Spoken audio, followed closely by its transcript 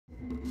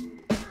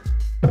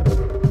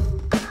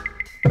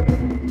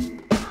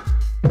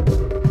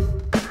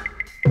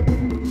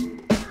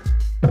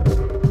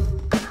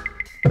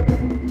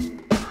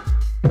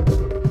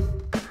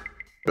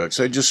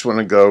Mxux. I just want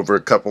to go over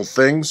a couple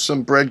things,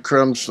 some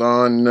breadcrumbs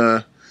on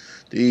the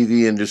EV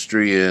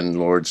industry in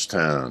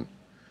Lordstown.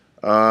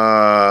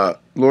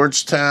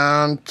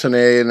 Lordstown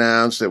today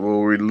announced that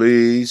will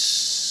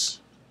release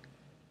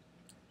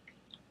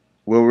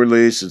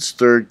its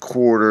third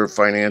quarter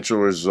financial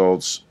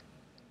results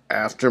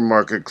after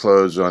market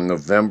close on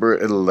November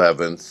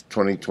 11th,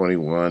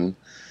 2021.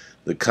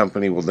 The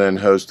company will then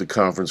host a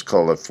conference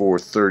call at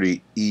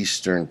 4:30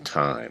 Eastern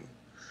Time.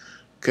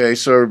 Okay,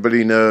 so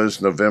everybody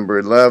knows November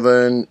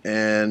 11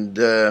 and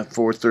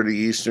 4:30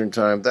 Eastern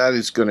Time. That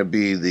is going to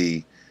be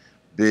the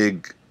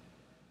big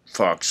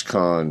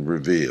Foxconn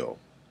reveal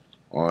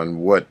on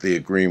what the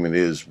agreement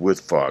is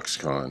with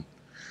Foxconn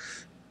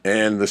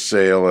and the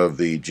sale of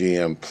the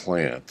GM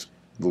plant,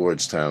 the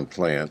Lordstown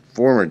plant,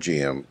 former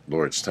GM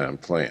Lordstown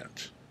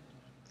plant.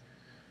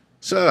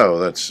 So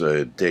that's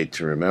a date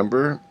to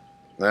remember.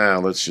 Now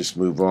let's just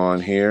move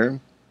on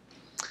here.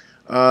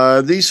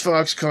 These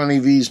Foxconn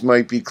EVs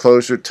might be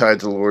closer tied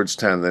to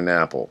Lordstown than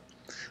Apple.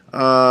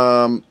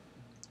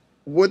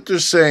 What they're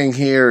saying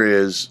here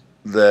is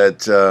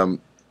that,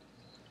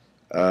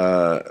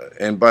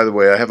 and by the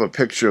way, I have a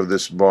picture of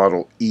this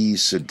Model E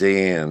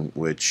sedan,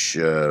 which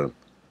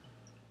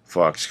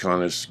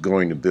Foxconn is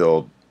going to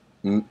build.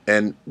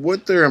 And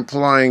what they're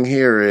implying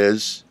here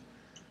is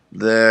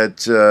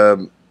that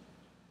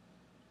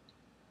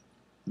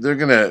they're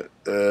going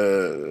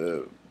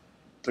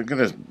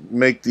to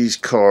make these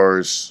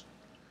cars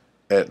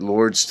at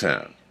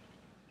Lordstown,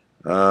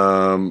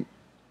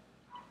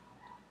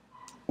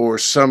 or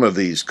some of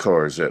these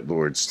cars at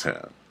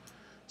Lordstown.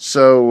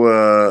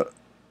 So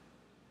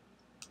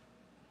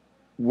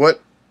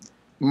what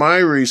my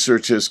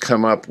research has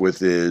come up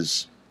with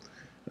is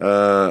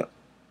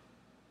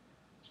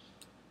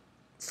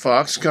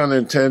Foxconn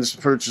intends to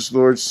purchase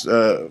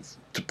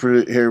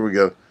here we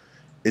go.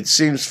 It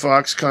seems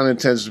Foxconn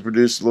intends to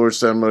produce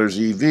Lordstown Motors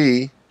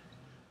EV,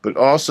 but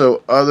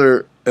also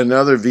another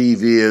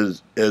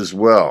VV as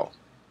well.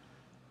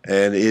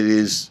 And it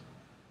is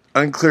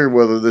unclear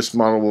whether this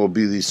model will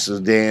be the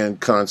sedan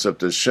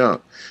concept as shown.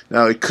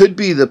 Now, it could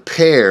be the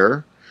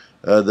pair,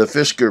 the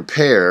Fisker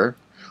pair,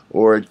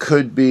 or it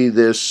could be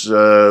this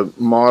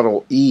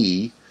Model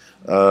E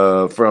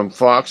from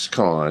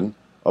Foxconn,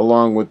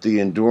 along with the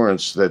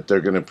Endurace that they're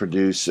going to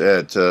produce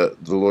at the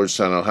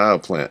Lordstown, Ohio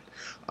plant.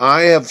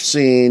 I have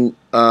seen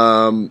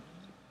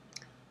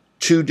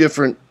two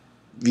different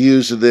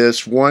views of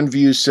this. One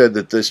view said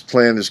that this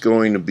plant is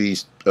going to be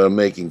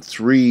making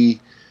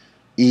 3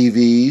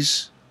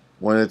 EVs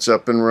when it's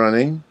up and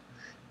running.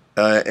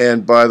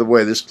 And by the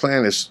way, this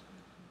plant is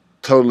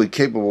totally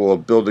capable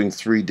of building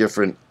 3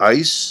 different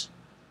ICE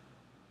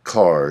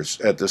cars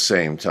at the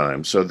same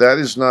time. So that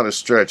is not a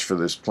stretch for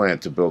this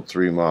plant to build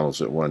 3 models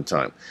at one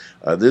time.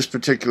 This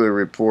particular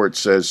report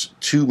says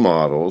 2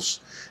 models,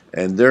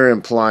 and they're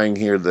implying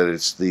here that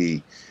it's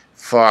the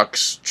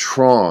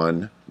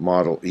Foxtron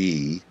Model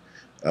E,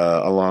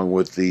 along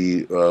with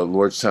the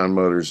Lordstown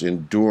Motors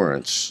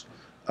Endurace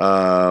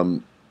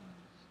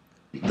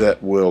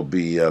that will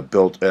be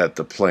built at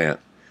the plant.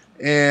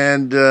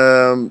 And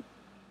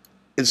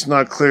it's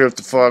not clear if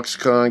the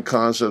Foxconn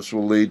concepts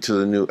will lead to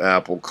the new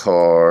Apple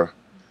car.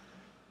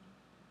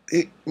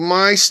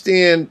 My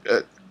stand,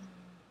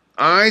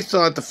 I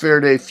thought the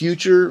Faraday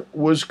Future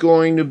was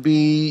going to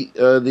be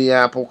the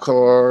Apple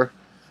car.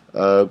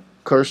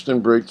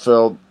 Kirsten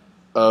Brickfeld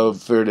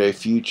of Faraday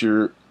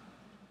Future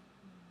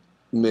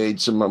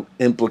made some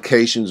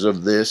implications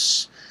of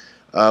this,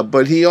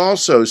 but he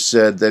also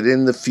said that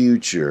in the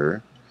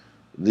future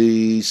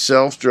the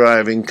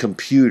self-driving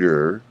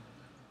computer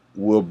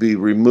will be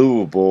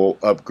removable,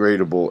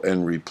 upgradable,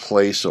 and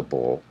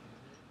replaceable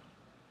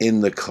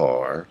in the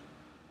car,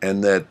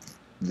 and that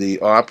the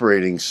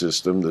operating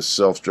system, the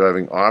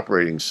self-driving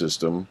operating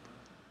system,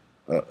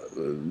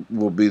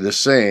 will be the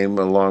same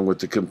along with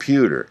the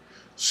computer.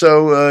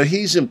 So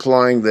he's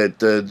implying that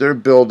they're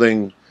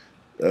building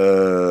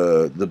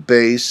the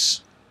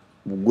base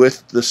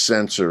with the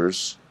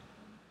sensors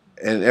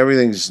and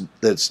everything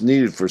that's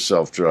needed for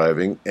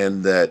self-driving,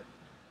 and that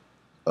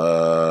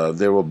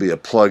there will be a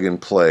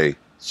plug-and-play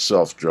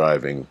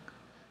self-driving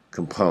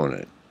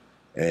component.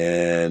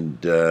 And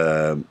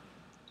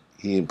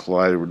he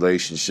implied a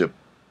relationship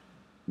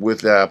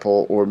with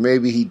Apple, or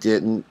maybe he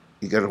didn't.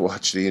 You got to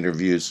watch the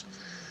interviews.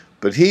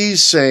 But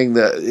he's saying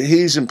that,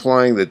 he's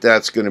implying that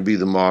that's going to be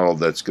the model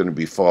that's going to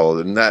be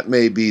followed, and that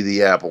may be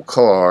the Apple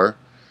car.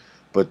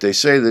 But they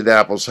say that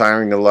Apple's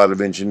hiring a lot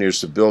of engineers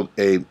to build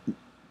a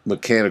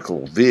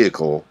mechanical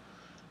vehicle,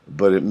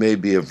 but it may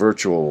be a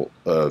virtual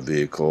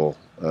vehicle,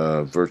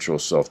 virtual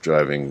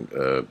self-driving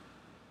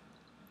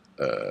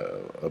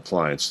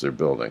appliance they're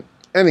building.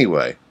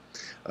 Anyway,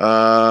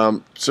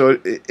 so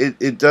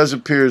it does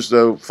appear as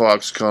though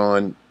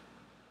Foxconn,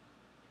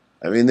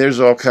 I mean, there's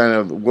all kind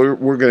of,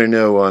 we're going to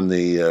know on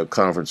the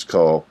conference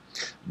call,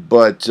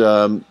 but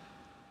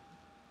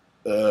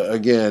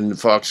again,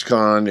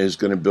 Foxconn is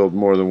going to build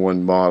more than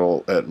 1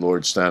 model at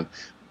Lordstown.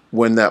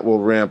 When that will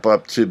ramp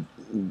up to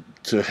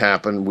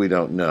happen, we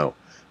don't know.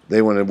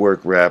 They want to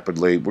work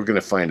rapidly. We're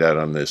going to find out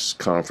on this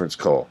conference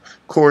call.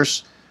 Of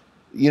course,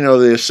 you know,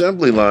 the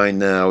assembly line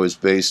now is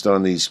based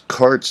on these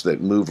carts that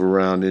move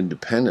around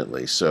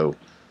independently. So,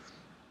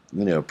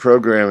 you know,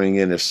 programming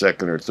in a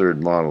second or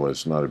third model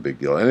is not a big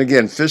deal. And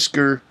again,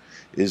 Fisker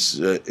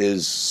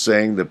is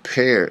saying the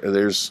pair.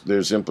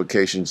 There's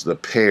implications. The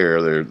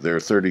pair, their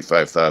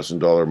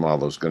 $35,000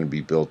 model is going to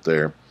be built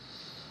there.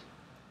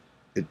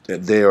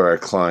 They are a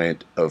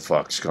client of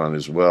Foxconn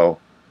as well.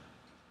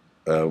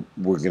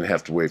 We're going to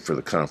have to wait for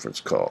the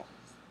conference call.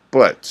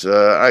 But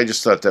I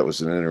just thought that was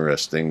an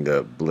interesting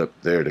blip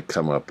there to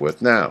come up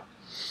with. Now,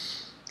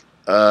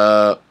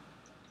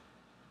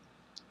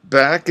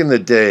 back in the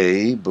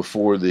day,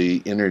 before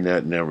the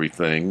internet and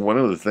everything, one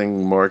of the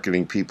things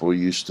marketing people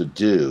used to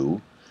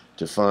do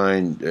to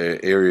find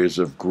areas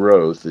of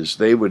growth is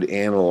they would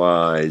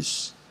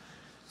analyze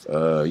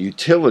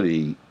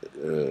utility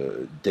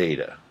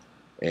data.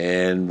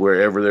 And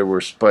wherever there were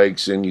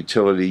spikes in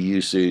utility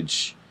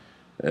usage,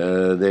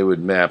 they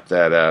would map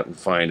that out and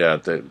find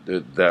out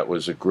that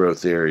was a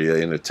growth area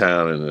in a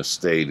town, in a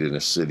state, in a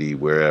city,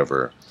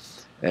 wherever.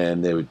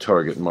 And they would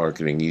target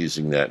marketing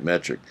using that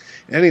metric.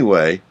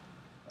 Anyway,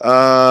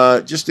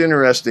 just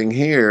interesting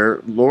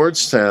here,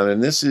 Lordstown,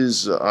 and this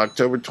is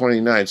October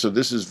 29th, so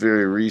this is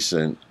very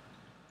recent,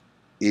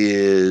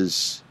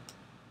 is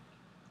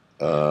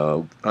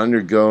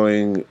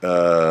undergoing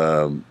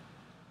a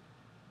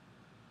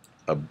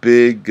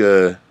big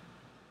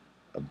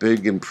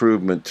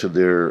improvement to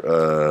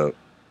their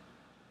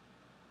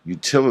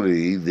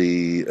utility,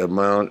 the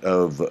amount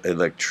of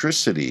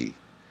electricity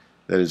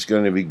that is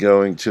going to be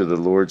going to the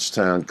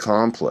Lordstown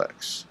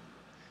complex.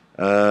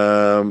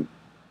 The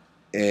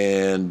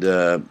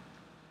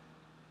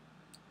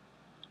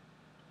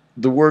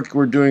work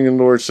we're doing in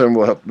Lordstown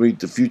will help meet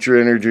the future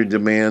energy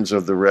demands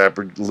of the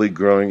rapidly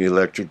growing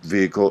electric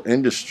vehicle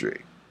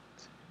industry.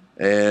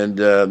 And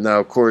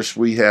now, of course,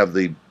 we have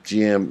the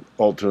GM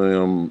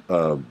Ultium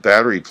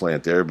battery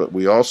plant there, but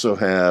we also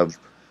have,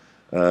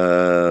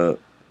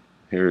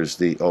 here's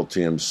the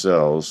Ultium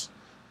cells.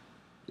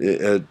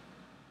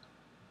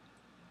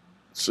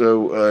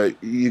 So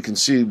you can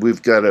see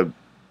we've got a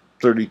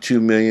 $32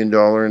 million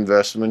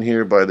investment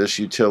here by this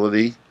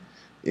utility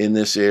in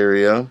this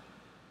area.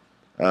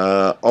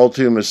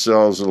 Ultium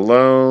cells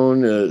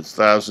alone,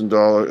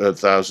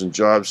 $1,000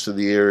 jobs to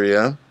the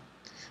area.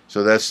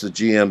 So that's the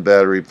GM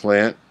battery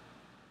plant.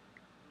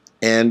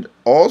 And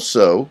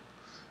also,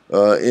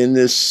 in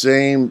this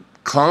same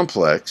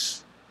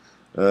complex,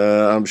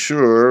 I'm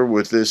sure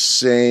with this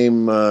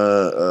same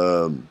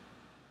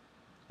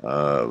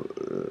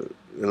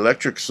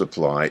electric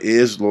supply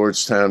is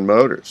Lordstown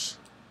Motors.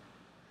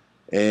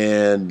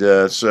 And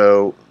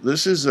so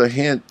this is a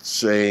hint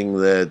saying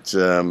that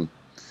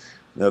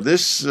now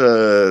this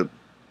Ultium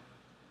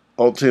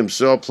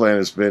cell plant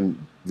has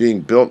been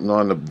being built and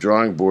on the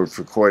drawing board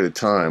for quite a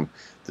time.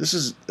 This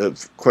is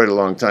quite a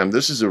long time.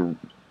 This is a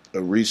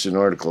recent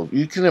article.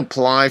 You can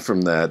imply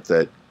from that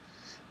the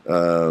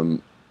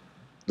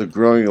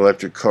growing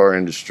electric car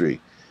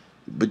industry,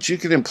 but you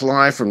can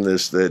imply from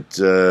this that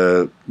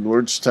the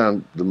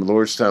Lordstown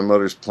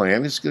Motors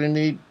plant is going to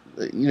need,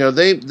 you know,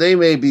 they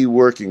may be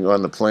working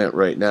on the plant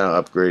right now,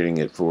 upgrading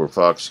it for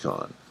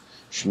Foxconn.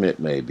 Schmidt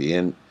may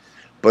be,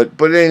 but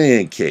in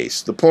any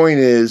case, the point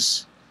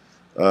is,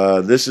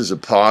 this is a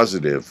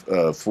positive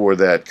for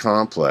that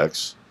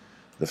complex,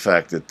 the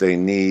fact that they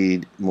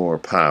need more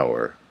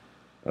power.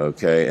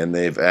 Okay, and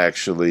they've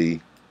actually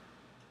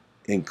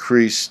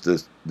increased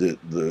the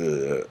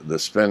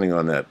spending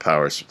on that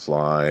power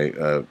supply.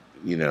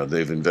 You know,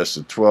 they've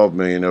invested $12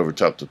 million over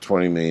top to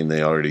 $20 million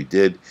they already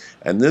did,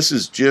 and this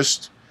is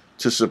just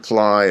to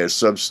supply a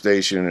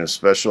substation and a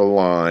special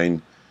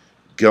line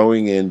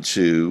going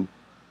into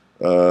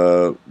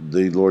the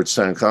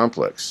Lordstown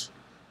complex.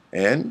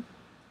 And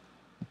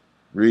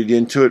read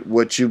into it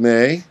what you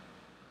may.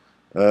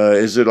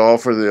 Is it all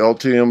for the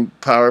Ultium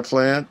power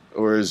plant,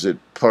 or is it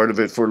part of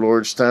it for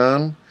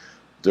Lordstown?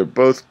 They're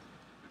both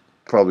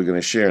probably going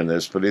to share in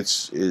this, but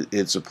it's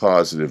a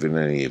positive in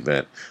any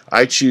event.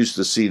 I choose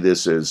to see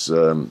this as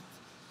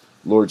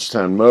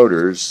Lordstown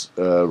Motors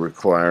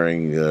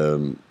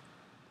requiring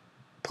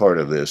part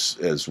of this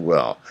as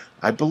well.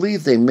 I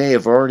believe they may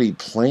have already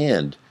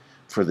planned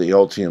for the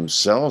Ultium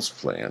cells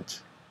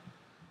plant.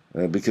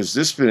 Because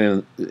this has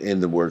been in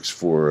the works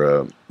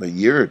for a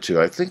year or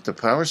two. I think the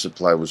power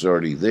supply was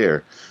already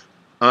there.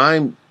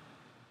 I'm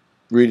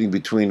reading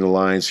between the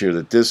lines here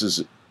that this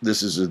is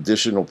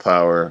additional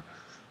power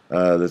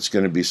that's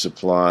going to be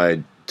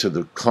supplied to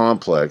the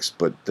complex,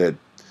 but that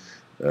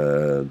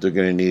they're going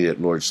to need at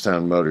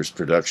Lordstown Motors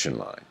production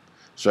line.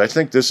 So I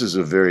think this is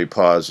a very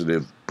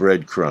positive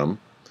breadcrumb.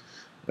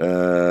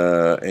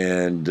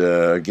 And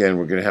again,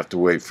 we're going to have to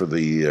wait for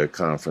the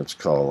conference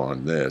call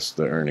on this,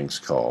 the earnings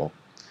call.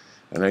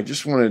 And I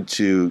just wanted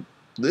to,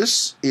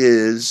 this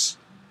is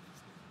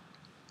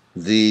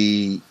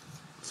the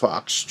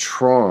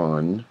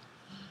Foxtron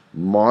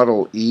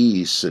Model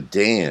E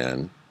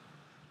sedan.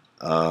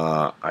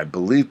 I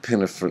believe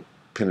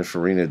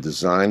Pininfarina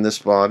designed this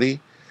body.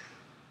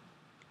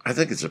 I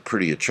think it's a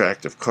pretty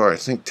attractive car. I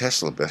think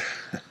Tesla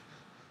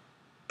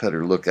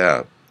better look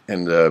out.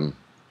 And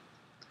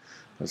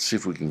let's see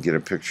if we can get a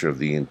picture of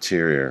the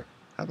interior.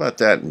 How about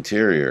that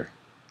interior?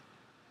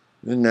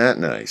 Isn't that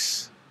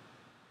nice?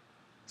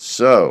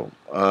 So,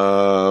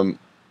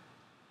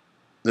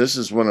 this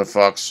is one of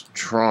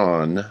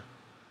Foxtron.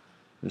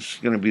 This is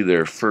going to be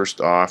their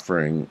first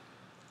offering,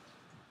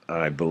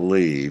 I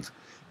believe.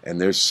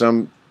 And there's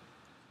some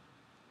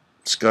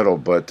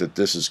scuttlebutt that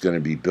this is going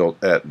to be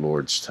built at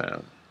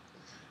Lordstown.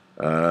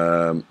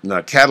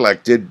 Now,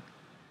 Cadillac did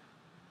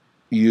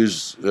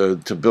use,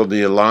 to build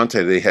the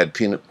Elante, they had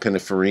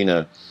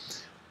Pininfarina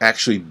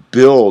actually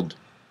build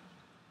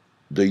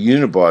the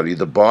unibody,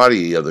 the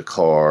body of the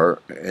car,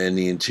 and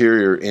the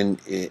interior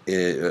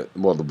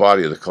well, the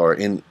body of the car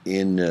in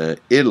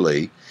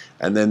Italy,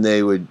 and then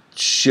they would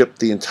ship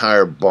the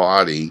entire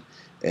body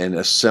and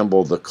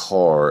assemble the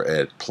car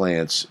at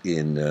plants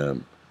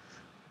in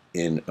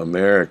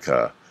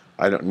America.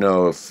 I don't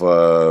know if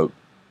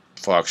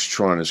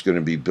Foxtron is going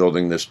to be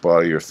building this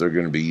body or if they're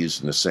going to be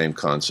using the same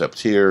concept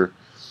here,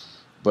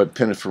 but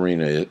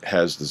Pininfarina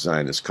has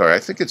designed this car. I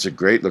think it's a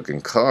great looking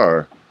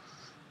car.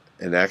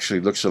 It actually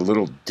looks a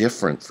little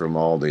different from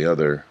all the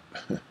other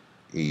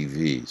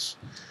EVs.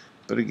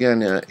 But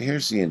again,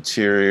 here's the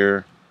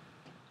interior,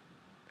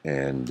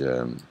 and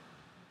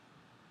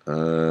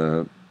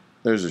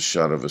there's a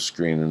shot of a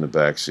screen in the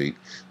back seat.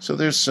 So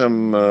there's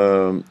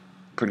some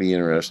pretty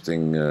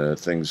interesting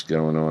things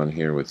going on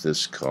here with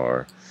this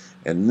car.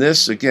 And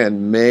this,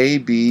 again, may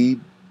be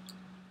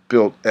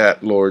built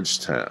at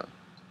Lordstown.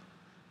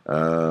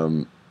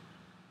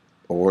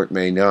 Or it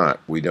may not.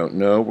 We don't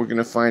know. We're going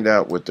to find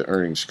out what the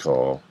earnings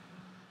call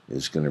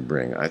is going to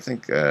bring. I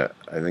think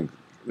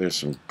there's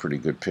some pretty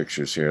good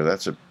pictures here.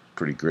 That's a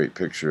pretty great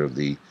picture of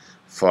the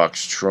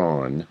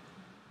Foxtron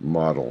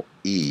Model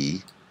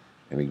E.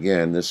 And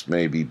again, this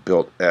may be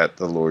built at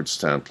the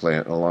Lordstown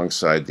plant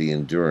alongside the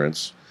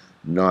Endurace.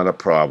 Not a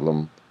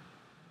problem.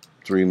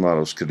 3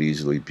 models could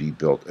easily be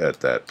built at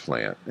that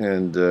plant.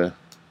 And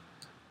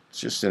it's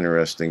just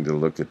interesting to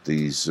look at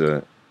these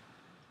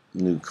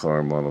new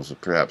car models.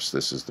 Perhaps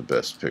this is the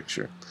best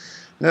picture.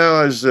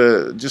 Now, I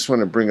just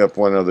want to bring up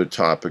one other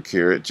topic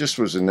here. It just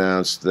was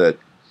announced that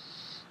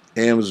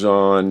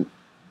Amazon,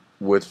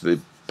 with the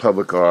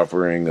public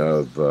offering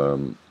of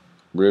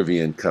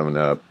Rivian coming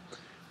up,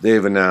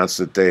 they've announced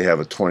that they have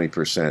a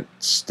 20%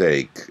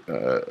 stake.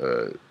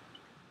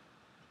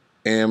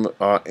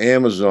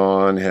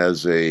 Amazon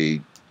has a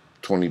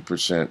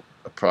 20%,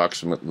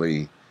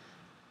 approximately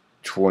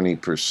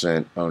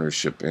 20%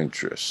 ownership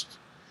interest,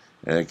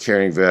 and a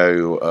carrying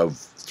value of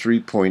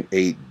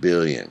 $3.8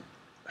 billion.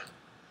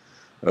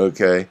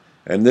 Okay,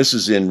 and this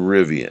is in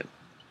Rivian.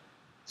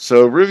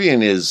 So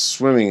Rivian is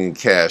swimming in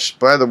cash.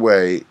 By the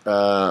way,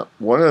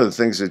 one of the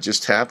things that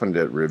just happened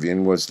at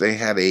Rivian was they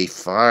had a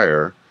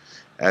fire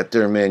at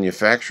their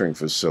manufacturing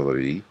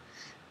facility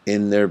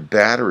in their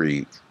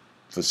battery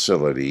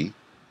facility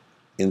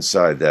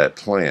inside that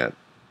plant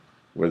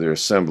where they're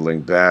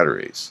assembling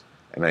batteries.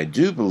 And I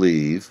do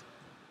believe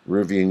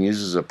Rivian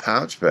uses a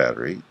pouch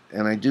battery,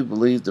 and I do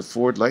believe the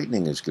Ford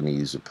Lightning is going to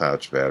use a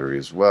pouch battery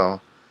as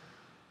well.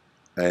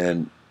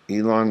 And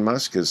Elon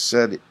Musk has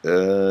said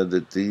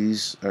that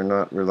these are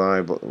not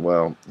reliable.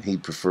 Well, he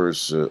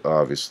prefers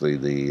obviously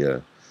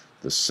the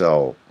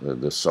cell,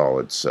 the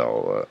solid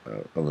cell,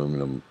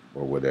 aluminum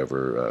or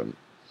whatever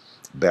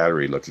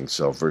battery-looking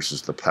cell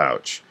versus the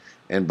pouch.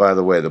 And by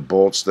the way, the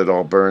bolts that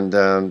all burn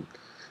down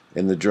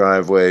in the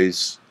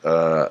driveways,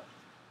 the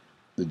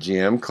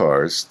GM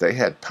cars, they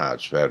had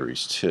pouch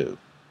batteries too.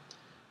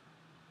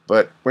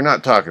 But we're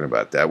not talking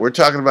about that. We're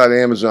talking about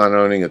Amazon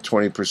owning a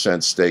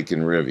 20% stake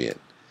in Rivian.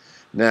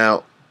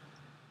 Now,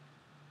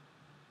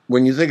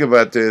 when you think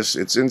about this,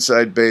 it's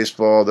inside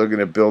baseball. They're going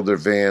to build their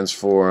vans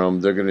for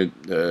them. They're going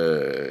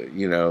to,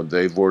 you know,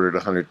 they've ordered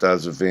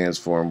 100,000 vans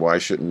for them. Why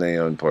shouldn't they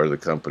own part of the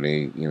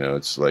company? You know,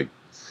 it's like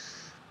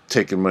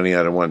taking money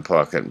out of one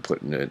pocket and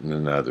putting it in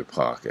another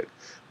pocket.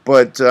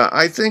 But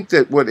I think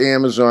that what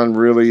Amazon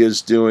really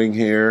is doing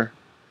here,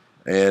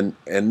 and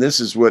this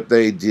is what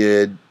they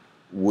did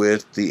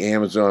with the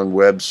Amazon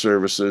Web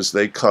Services,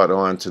 they caught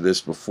on to this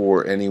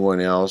before anyone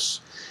else.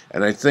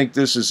 And I think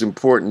this is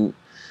important,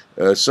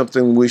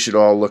 something we should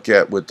all look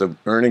at with the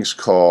earnings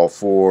call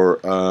for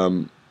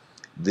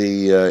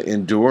the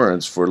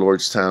Endurance for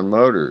Lordstown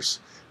Motors,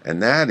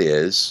 and that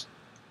is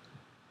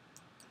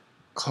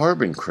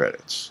carbon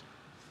credits.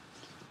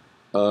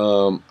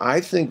 I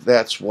think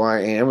that's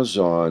why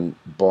Amazon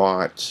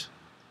bought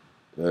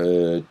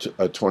a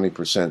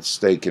 20%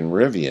 stake in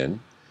Rivian,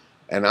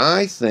 and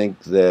I think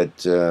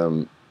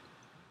that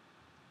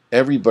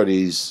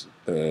everybody's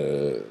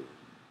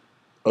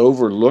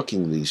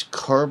overlooking these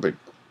carbon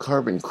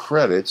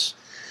credits.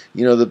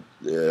 You know,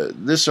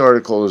 this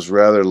article is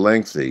rather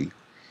lengthy,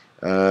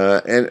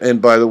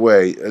 and by the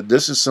way,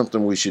 this is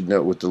something we should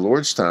note with the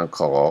Lordstown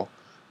call.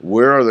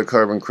 Where are the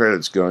carbon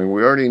credits going?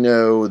 We already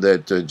know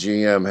that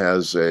GM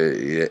has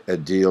a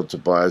deal to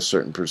buy a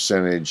certain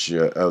percentage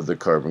of the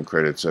carbon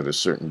credits at a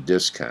certain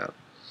discount.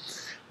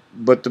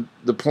 but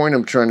the point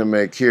I'm trying to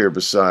make here,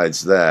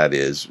 besides that,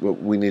 is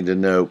what we need to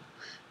know.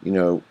 You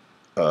know,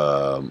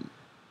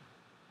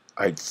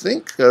 I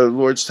think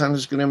Lordstown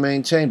is going to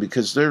maintain,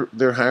 because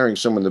they're hiring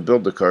someone to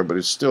build the car, but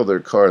it's still their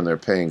car and they're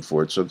paying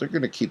for it, so they're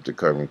going to keep the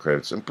carbon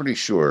credits. I'm pretty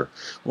sure.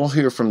 We'll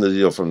hear from the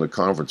deal from the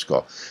conference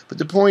call. But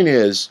the point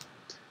is,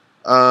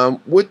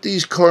 with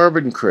these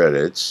carbon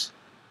credits,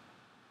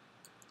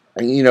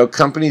 you know,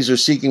 companies are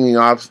seeking to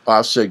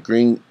offset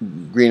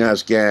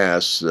greenhouse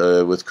gas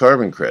with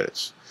carbon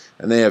credits,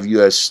 and they have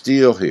U.S.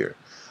 Steel here.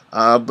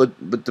 But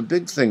the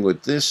big thing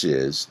with this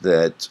is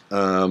that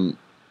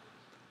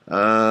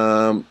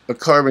a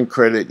carbon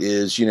credit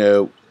is, you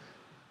know,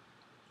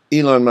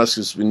 Elon Musk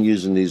has been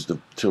using these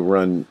to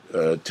run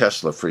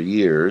Tesla for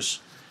years,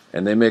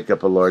 and they make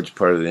up a large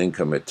part of the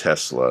income at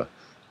Tesla.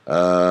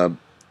 But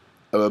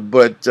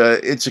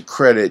it's a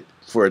credit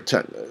for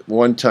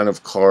 1 ton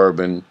of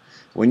carbon.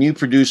 When you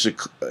produce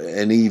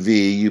an EV,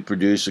 you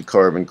produce a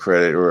carbon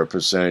credit or a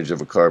percentage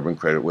of a carbon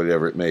credit,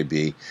 whatever it may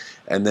be,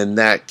 and then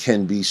that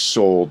can be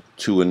sold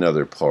to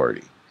another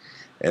party.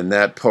 And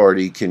that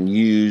party can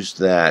use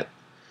that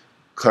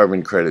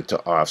carbon credit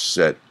to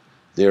offset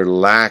their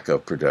lack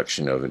of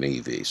production of an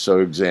EV.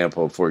 So,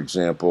 for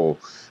example,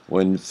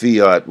 when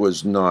Fiat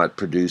was not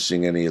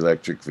producing any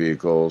electric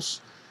vehicles,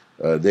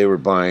 they were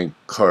buying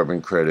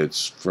carbon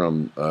credits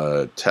from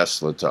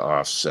Tesla to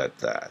offset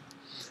that.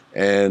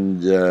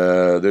 And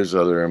there's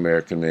other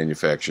American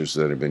manufacturers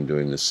that have been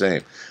doing the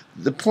same.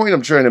 The point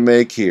I'm trying to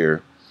make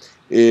here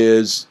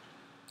is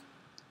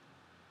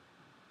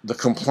the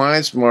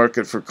compliance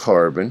market for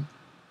carbon.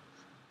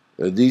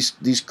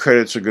 These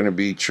credits are going to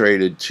be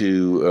traded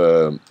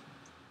to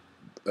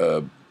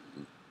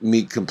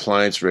meet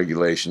compliance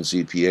regulations,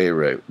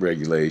 EPA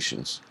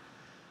regulations.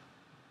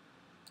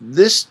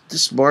 This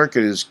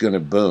market is going to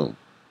boom.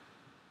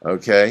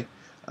 Okay.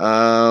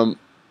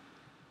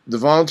 The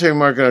voluntary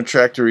market on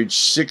track to reach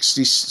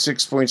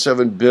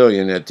 $66.7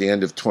 billion at the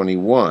end of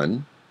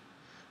 21.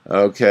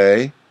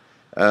 Okay.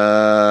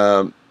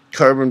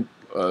 Carbon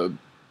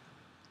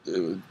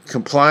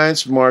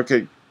compliance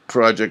market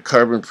project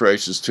carbon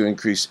prices to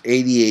increase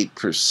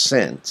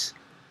 88%.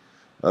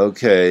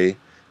 Okay,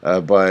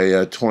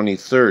 by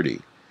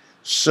 2030.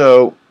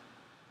 So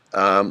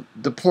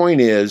the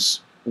point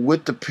is,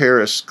 with the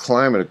Paris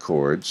Climate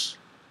Accords,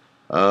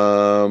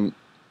 the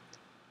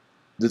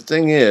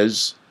thing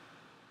is,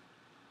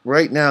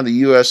 right now the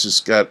U.S. has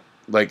got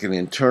like an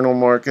internal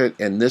market,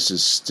 and this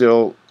is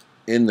still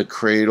in the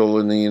cradle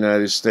in the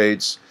United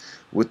States.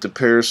 With the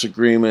Paris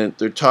Agreement,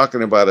 they're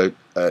talking about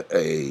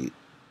a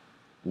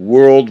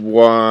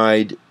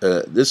worldwide,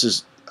 this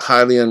is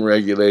highly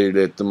unregulated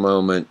at the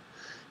moment.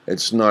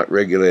 It's not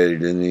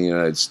regulated in the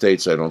United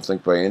States, I don't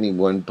think, by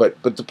anyone.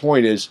 But the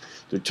point is,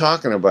 they're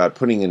talking about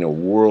putting in a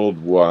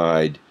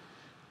worldwide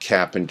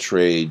cap and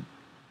trade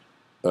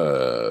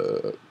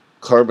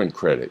carbon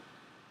credit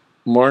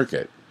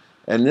market.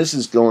 And this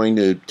is going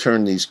to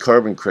turn these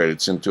carbon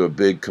credits into a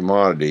big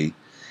commodity.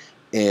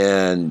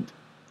 And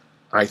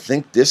I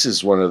think this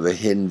is one of the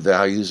hidden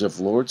values of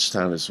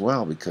Lordstown as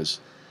well, because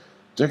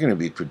they're going to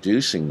be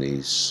producing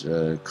these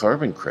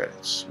carbon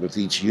credits with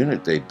each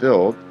unit they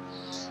build.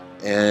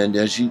 And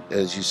as you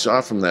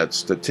saw from that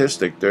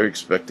statistic, they're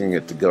expecting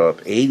it to go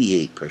up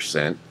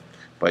 88%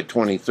 by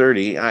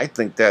 2030. I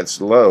think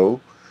that's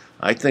low.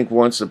 I think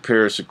once the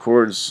Paris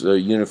Accords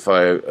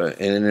unify an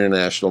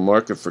international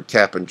market for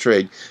cap and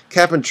trade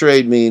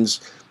means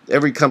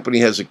every company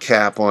has a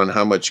cap on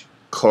how much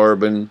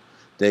carbon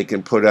they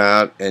can put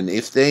out, and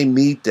if they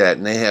meet that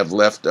and they have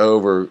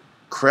leftover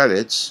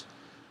credits,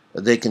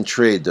 they can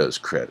trade those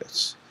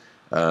credits.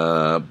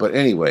 But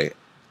anyway,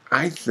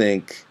 I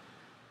think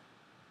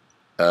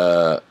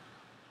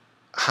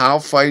how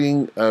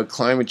fighting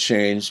climate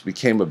change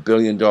became a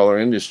billion-dollar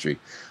industry.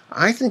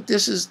 I think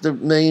this is the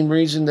main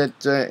reason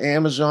that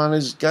Amazon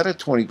has got a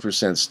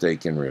 20%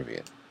 stake in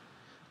Rivian.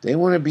 They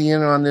want to be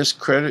in on this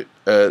credit.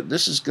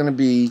 This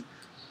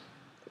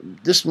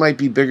might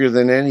be bigger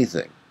than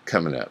anything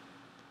coming up.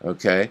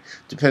 Okay,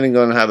 depending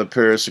on how the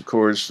Paris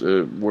Accords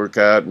work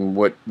out and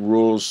what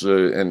rules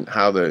and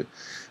how the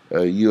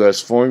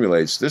U.S.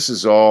 formulates. This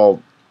is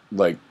all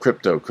like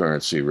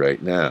cryptocurrency right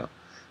now.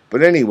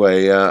 But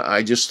anyway,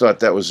 I just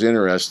thought that was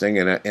interesting,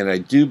 and I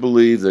do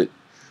believe that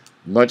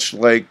much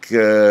like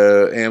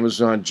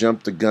Amazon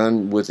jumped the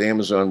gun with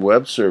Amazon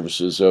Web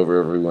Services over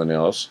everyone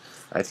else,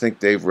 I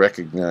think they've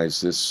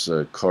recognized this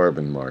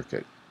carbon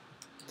market.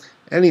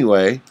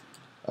 Anyway,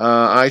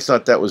 I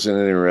thought that was an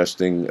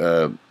interesting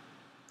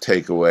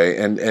takeaway,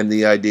 and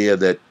the idea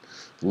that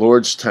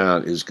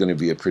Lordstown is going to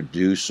be a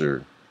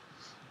producer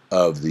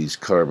of these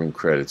carbon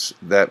credits,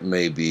 that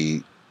may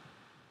be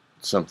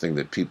something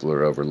that people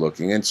are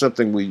overlooking, and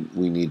something we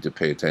need to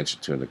pay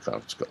attention to in the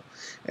conference call.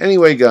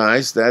 Anyway,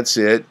 guys, that's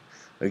it.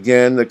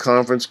 Again, the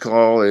conference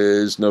call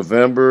is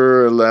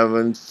November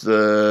 11th,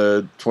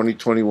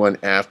 2021,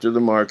 after the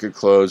market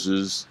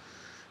closes,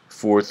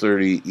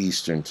 4:30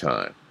 Eastern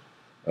Time.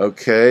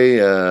 Okay,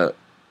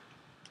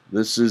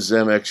 this is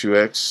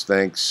Mxux.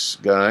 Thanks,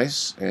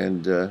 guys,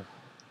 and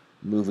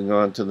moving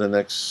on to the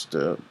next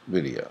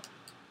video.